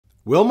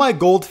Will my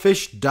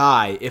goldfish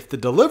die if the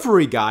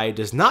delivery guy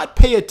does not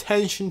pay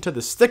attention to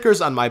the stickers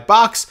on my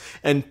box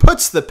and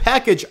puts the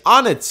package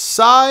on its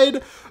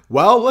side?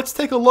 Well, let's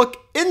take a look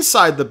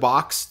inside the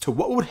box to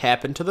what would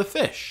happen to the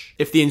fish.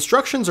 If the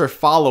instructions are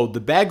followed, the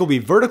bag will be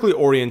vertically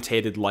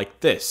orientated like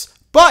this.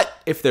 But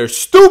if they're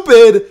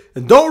stupid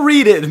and don't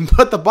read it and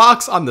put the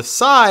box on the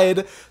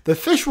side, the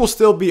fish will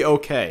still be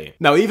okay.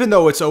 Now, even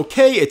though it's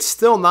okay, it's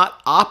still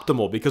not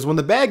optimal because when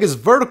the bag is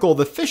vertical,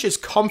 the fish is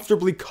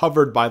comfortably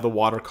covered by the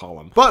water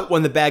column. But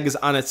when the bag is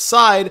on its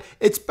side,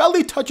 its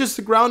belly touches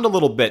the ground a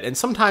little bit and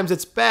sometimes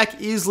its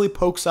back easily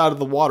pokes out of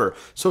the water.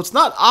 So it's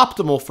not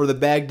optimal for the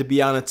bag to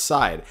be on its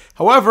side.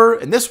 However,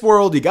 in this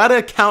world, you gotta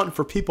account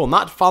for people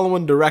not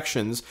following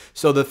directions,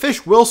 so the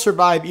fish will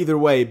survive either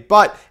way,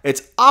 but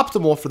it's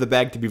optimal for the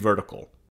bag to be vertical.